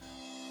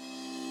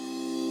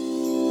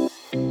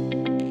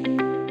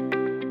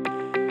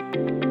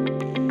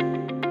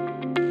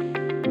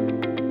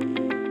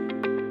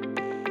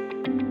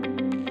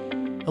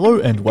Hello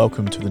and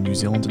welcome to the New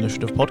Zealand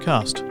Initiative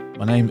podcast.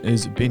 My name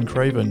is Ben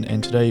Craven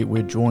and today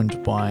we're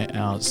joined by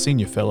our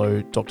Senior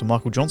Fellow, Dr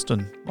Michael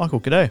Johnston. Michael,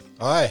 g'day.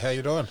 Hi, how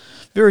you doing?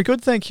 Very good,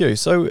 thank you.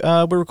 So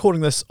we're recording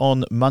this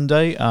on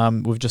Monday.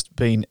 We've just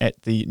been at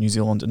the New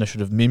Zealand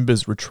Initiative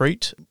Members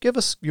Retreat. Give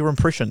us your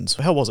impressions.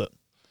 How was it?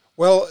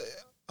 Well,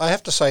 I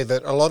have to say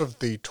that a lot of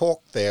the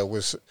talk there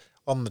was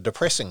on the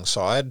depressing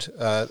side.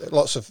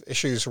 Lots of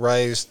issues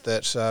raised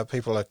that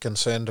people are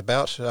concerned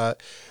about,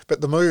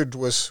 but the mood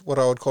was what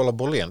I would call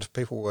ebullient.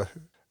 People were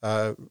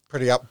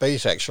pretty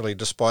upbeat, actually,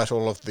 despite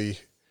all of the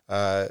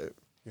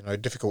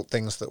difficult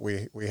things that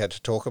we had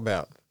to talk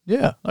about.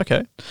 Yeah,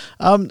 okay.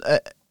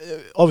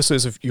 Obviously,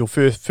 it's your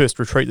first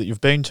retreat that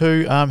you've been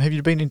to. Have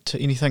you been into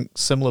anything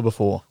similar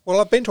before? Well,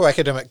 I've been to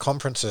academic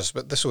conferences,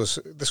 but this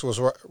was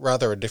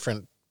rather a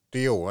different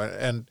deal.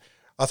 And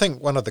I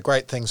think one of the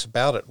great things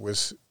about it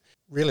was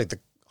really the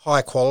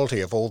high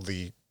quality of all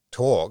the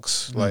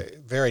talks, like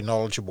very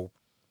knowledgeable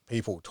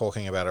people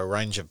talking about a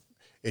range of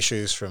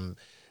issues from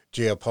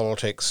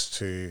geopolitics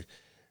to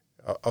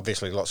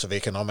obviously lots of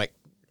economic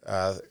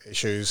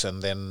issues,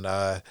 and then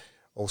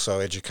also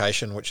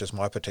education, which is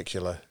my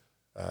particular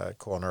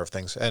corner of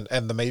things,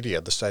 and the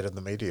media, the state of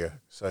the media.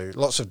 So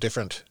lots of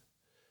different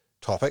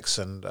topics,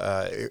 and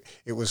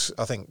it was,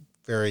 I think,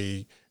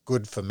 very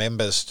good for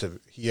members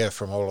to hear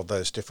from all of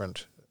those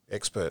different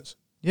experts.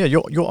 Yeah,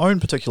 your own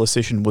particular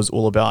session was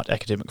all about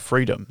academic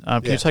freedom.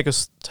 Can you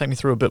take me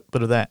through a bit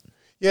of that?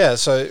 Yeah,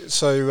 so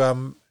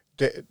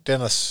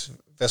Dennis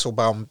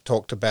Vesselbaum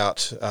talked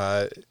about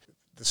the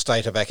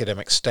state of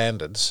academic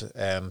standards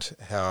and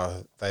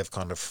how they've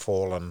kind of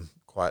fallen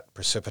quite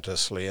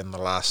precipitously in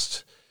the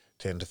last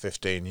 10 to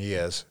 15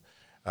 years.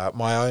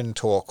 My own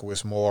talk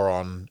was more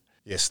on,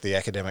 the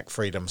academic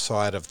freedom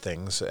side of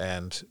things,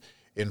 and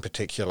in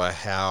particular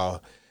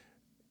how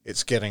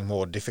it's getting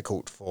more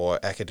difficult for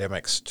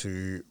academics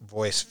to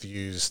voice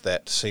views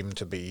that seem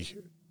to be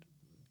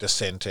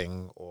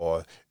dissenting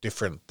or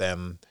different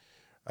than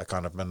a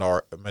kind of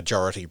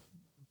majority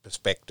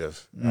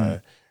perspective.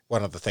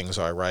 One of the things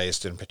I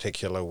raised in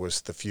particular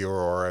was the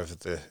furor over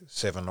the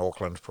 7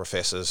 Auckland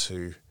professors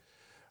who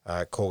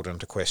called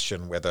into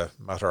question whether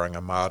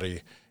Matauranga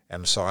Māori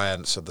and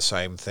science are the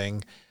same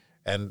thing.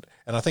 And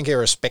I think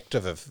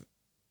irrespective of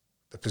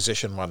the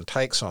position one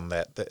takes on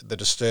that, the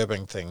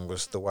disturbing thing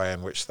was the way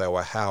in which they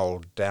were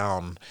howled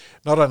down,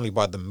 not only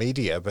by the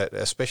media, but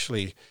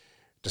especially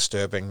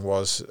disturbing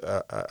was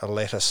a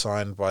letter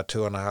signed by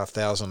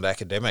 2,500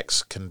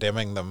 academics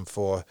condemning them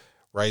for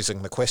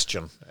raising the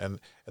question. And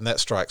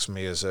that strikes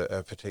me as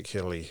a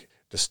particularly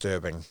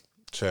disturbing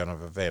turn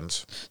of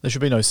events. There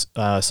should be no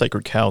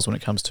sacred cows when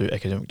it comes to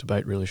academic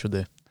debate, really, should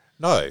there?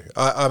 No.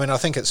 I mean, I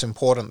think it's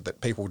important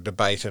that people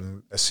debate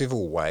in a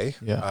civil way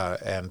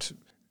and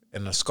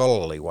in a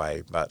scholarly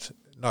way, but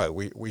no,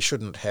 we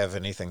shouldn't have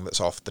anything that's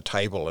off the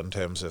table in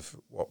terms of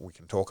what we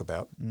can talk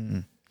about.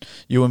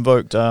 You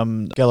invoked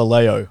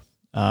Galileo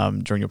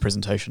during your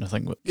presentation, I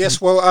think.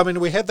 Yes, well, I mean,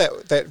 we had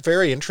that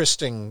very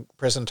interesting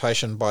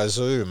presentation by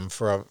Zoom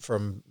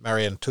from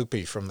Marian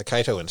Tupi from the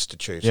Cato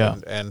Institute,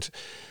 and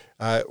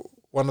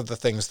one of the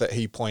things that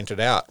he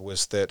pointed out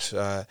was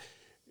that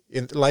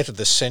in later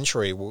this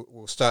century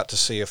we'll start to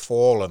see a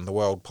fall in the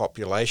world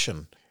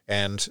population,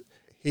 and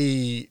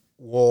he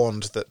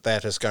warned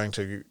that is going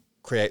to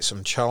create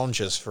some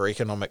challenges for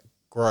economic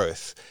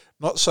growth,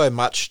 not so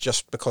much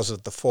just because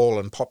of the fall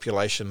in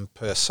population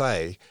per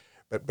se,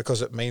 but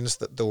because it means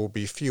that there will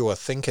be fewer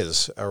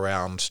thinkers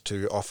around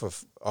to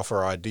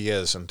offer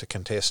ideas and to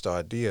contest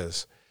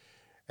ideas.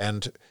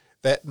 And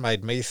that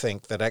made me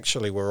think that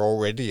actually we're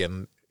already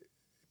in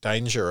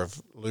danger of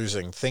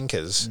losing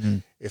thinkers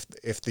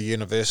if the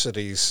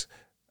universities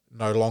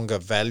no longer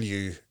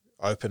value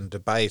open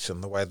debate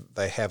in the way that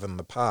they have in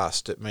the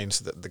past. It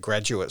means that the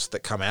graduates that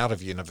come out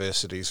of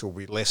universities will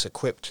be less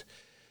equipped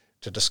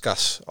to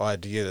discuss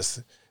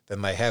ideas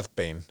than they have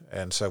been,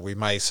 and so we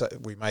may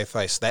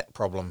face that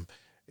problem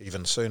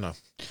even sooner.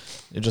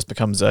 It just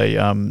becomes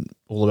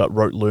all about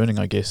rote learning,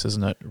 I guess,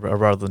 isn't it,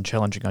 rather than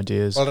challenging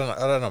ideas? Well,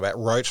 I don't know about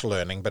rote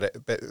learning,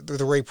 but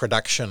the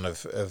reproduction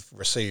of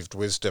received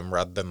wisdom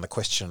rather than the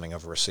questioning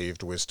of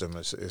received wisdom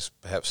is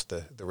perhaps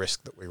the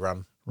risk that we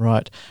run.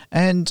 Right.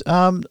 And,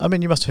 I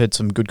mean, you must have had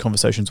some good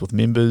conversations with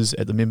members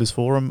at the Members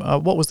Forum.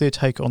 What was their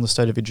take on the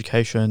state of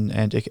education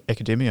and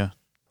academia?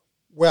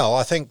 Well,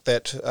 I think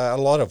that a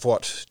lot of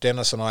what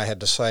Dennis and I had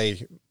to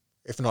say,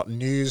 if not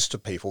news to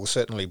people,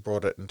 certainly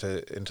brought it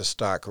into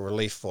stark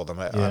relief for them.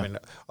 I mean,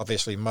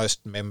 obviously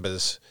most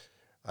members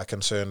are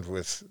concerned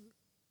with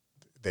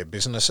their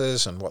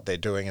businesses and what they're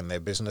doing in their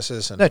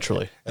businesses. And,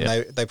 naturally.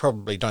 And they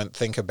probably don't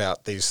think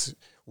about these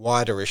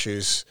wider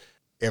issues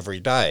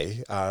every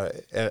day.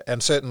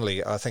 And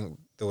certainly I think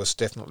there was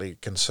definitely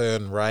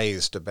concern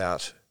raised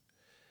about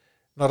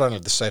not only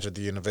the state of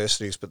the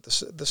universities, but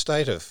the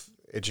state of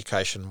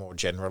education more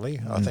generally.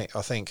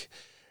 I think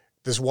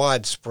there's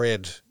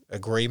widespread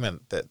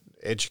agreement that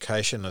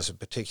education is a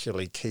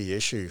particularly key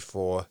issue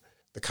for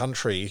the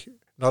country,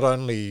 not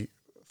only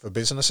for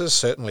businesses,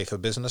 certainly for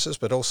businesses,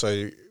 but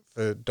also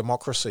for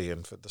democracy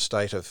and for the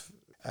state of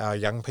our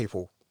young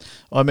people.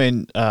 I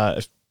mean,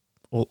 if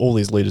all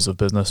these leaders of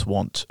business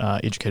want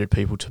educated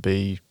people to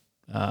be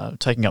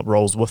taking up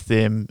roles with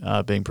them,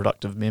 being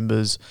productive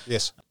members.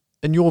 Yes.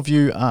 In your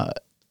view,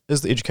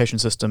 is the education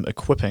system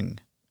equipping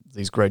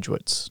these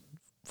graduates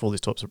for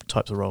these types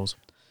of roles?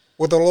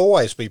 Well, there'll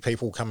always be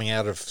people coming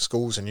out of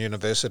schools and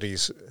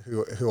universities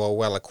who are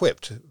well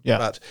equipped. Yeah.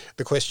 But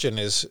the question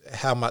is,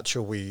 how much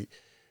are we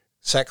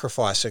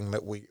sacrificing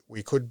that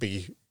we could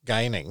be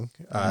gaining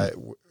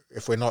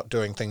if we're not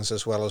doing things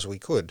as well as we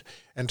could?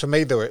 And to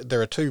me,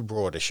 there are two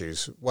broad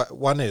issues.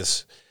 One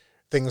is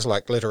things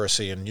like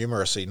literacy and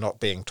numeracy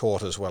not being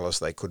taught as well as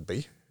they could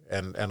be.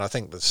 And I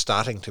think there's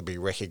starting to be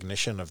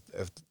recognition of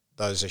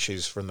those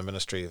issues from the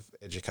Ministry of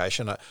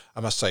Education. I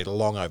must say,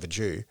 long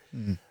overdue.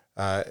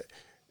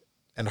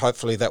 And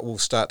hopefully that will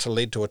start to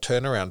lead to a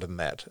turnaround in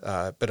that.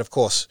 But of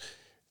course,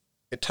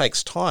 it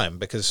takes time,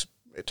 because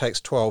it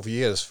takes 12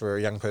 years for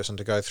a young person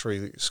to go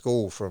through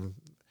school from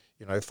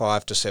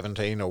 5 to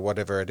 17 or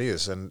whatever it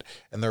is. And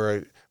there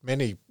are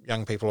many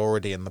young people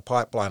already in the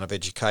pipeline of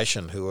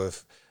education who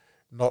have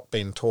not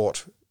been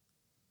taught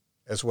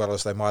as well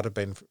as they might have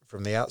been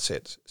from the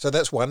outset. So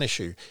that's one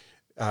issue,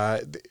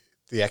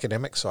 the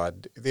academic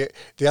side.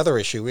 The other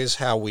issue is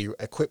how we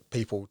equip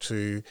people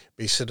to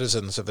be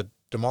citizens of a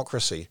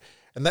democracy.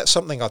 And that's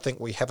something I think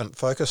we haven't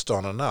focused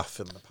on enough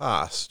in the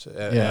past.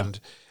 And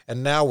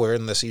now we're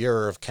in this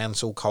era of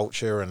cancel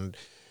culture, and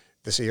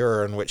this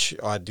era in which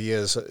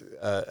ideas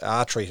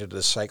are treated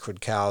as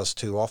sacred cows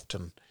too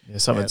often. Yeah,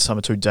 some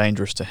are too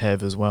dangerous to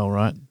have as well,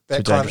 right?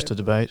 Too dangerous to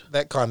debate.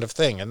 That kind of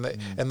thing. And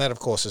that, of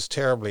course, is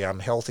terribly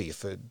unhealthy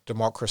for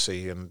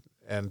democracy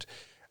and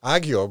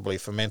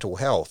arguably for mental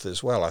health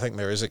as well. I think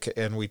there is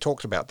and we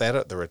talked about that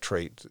at the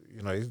retreat,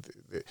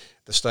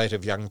 the state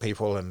of young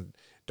people and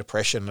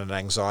depression and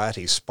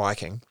anxiety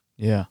spiking.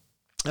 Yeah.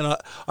 And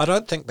I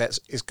don't think that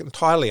is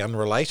entirely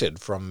unrelated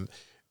from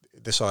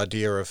this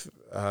idea of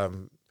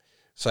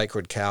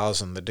sacred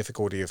cows and the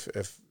difficulty of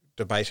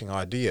debating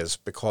ideas,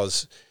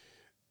 because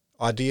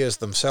ideas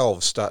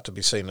themselves start to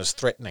be seen as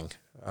threatening.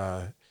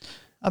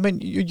 I mean,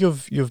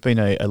 you've been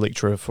a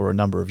lecturer for a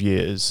number of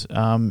years.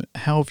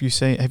 How have you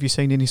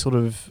seen any sort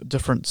of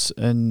difference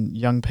in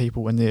young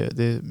people and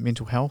their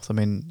mental health? I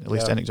mean, at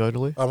least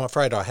anecdotally. I'm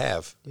afraid I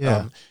have.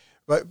 Yeah.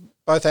 But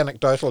both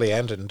anecdotally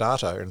and in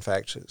data, in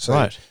fact. So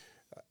right.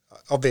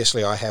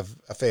 Obviously, I have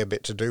a fair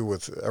bit to do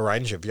with a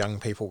range of young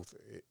people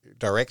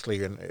directly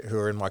who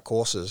are in my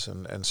courses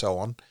and so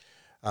on.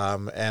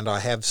 And I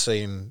have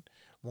seen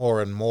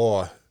more and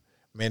more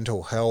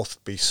mental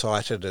health be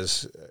cited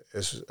as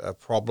a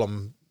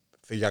problem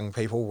for young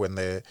people when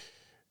they're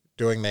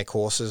doing their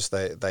courses.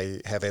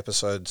 They have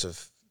episodes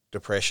of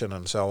depression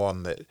and so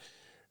on that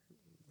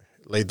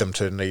lead them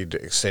to need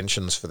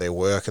extensions for their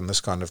work and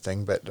this kind of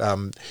thing. But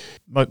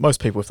most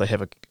people, if they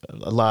have a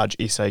large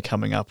essay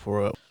coming up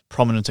or a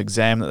prominent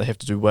exam that they have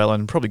to do well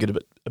in, probably get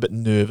a bit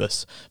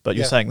nervous. But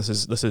you're saying this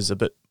is a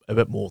bit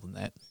more than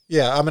that.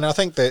 Yeah, I mean, I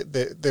think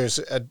that there's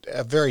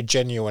a very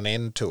genuine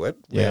end to it,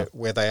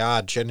 where they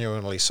are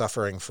genuinely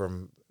suffering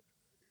from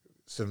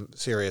some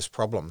serious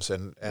problems,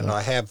 and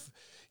I have,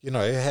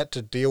 had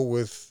to deal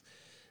with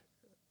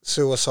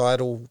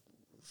suicidal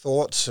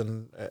thoughts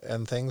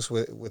and things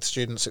with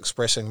students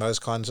expressing those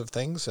kinds of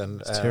things, and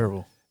it's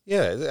terrible.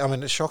 Yeah, I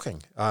mean, it's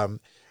shocking. And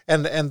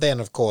then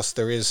of course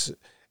there is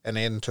an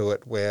end to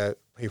it where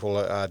people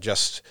are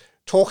just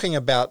talking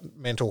about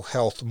mental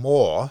health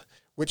more,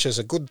 which is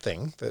a good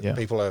thing, that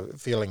people are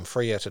feeling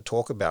freer to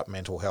talk about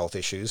mental health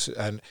issues.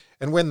 And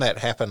when that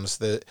happens,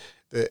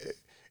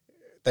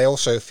 they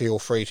also feel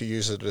free to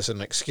use it as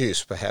an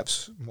excuse,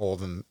 perhaps more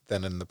than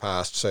in the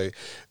past. So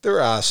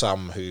there are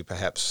some who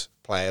perhaps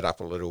play it up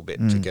a little bit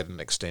to get an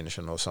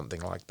extension or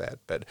something like that.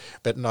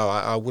 But no,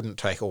 I wouldn't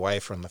take away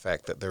from the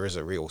fact that there is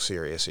a real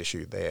serious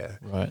issue there.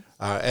 Right.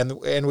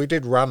 And we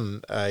did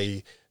run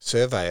a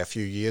survey a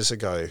few years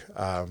ago,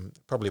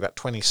 probably about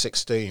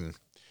 2016,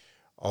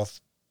 of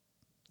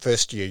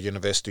first-year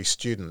university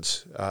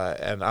students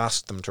and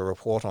asked them to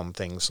report on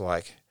things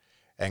like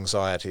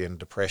anxiety and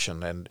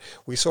depression. And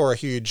we saw a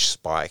huge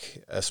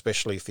spike,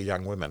 especially for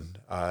young women,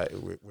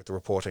 with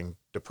reporting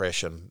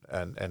depression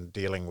and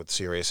dealing with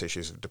serious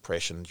issues of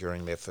depression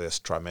during their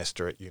first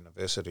trimester at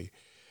university.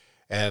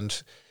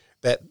 And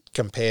that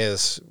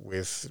compares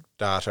with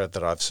data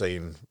that I've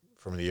seen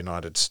from the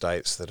United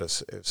States that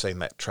has seen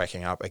that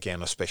tracking up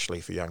again,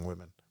 especially for young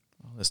women.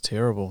 Oh, that's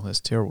terrible.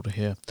 That's terrible to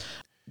hear.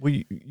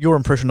 Your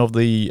impression of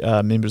the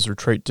members'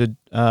 retreat, did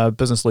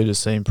business leaders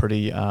seem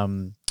pretty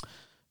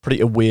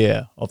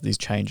aware of these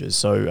changes?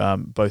 So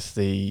both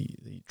the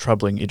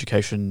troubling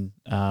education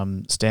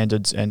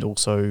standards and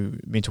also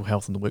mental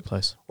health in the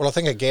workplace. Well, I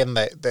think again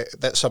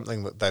that's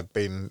something that they've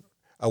been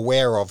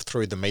aware of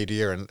through the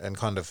media and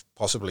kind of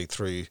possibly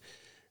through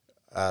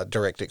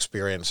direct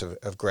experience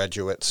of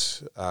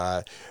graduates.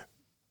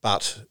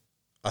 But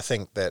I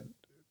think that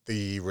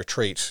the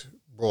retreat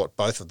brought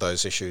both of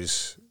those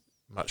issues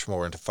much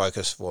more into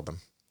focus for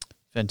them.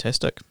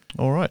 Fantastic.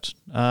 All right.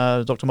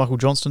 Dr. Michael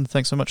Johnston,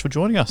 thanks so much for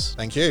joining us.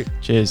 Thank you.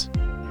 Cheers.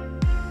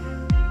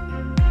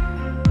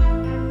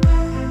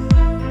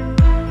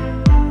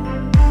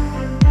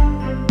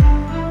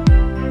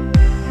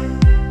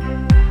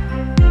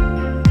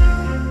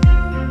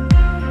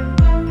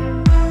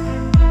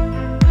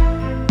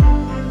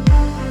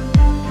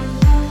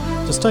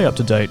 stay up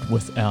to date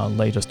with our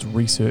latest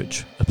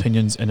research,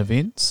 opinions and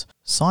events,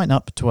 sign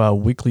up to our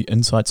weekly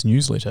Insights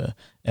newsletter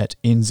at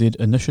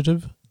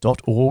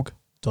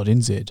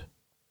nzinitiative.org.nz.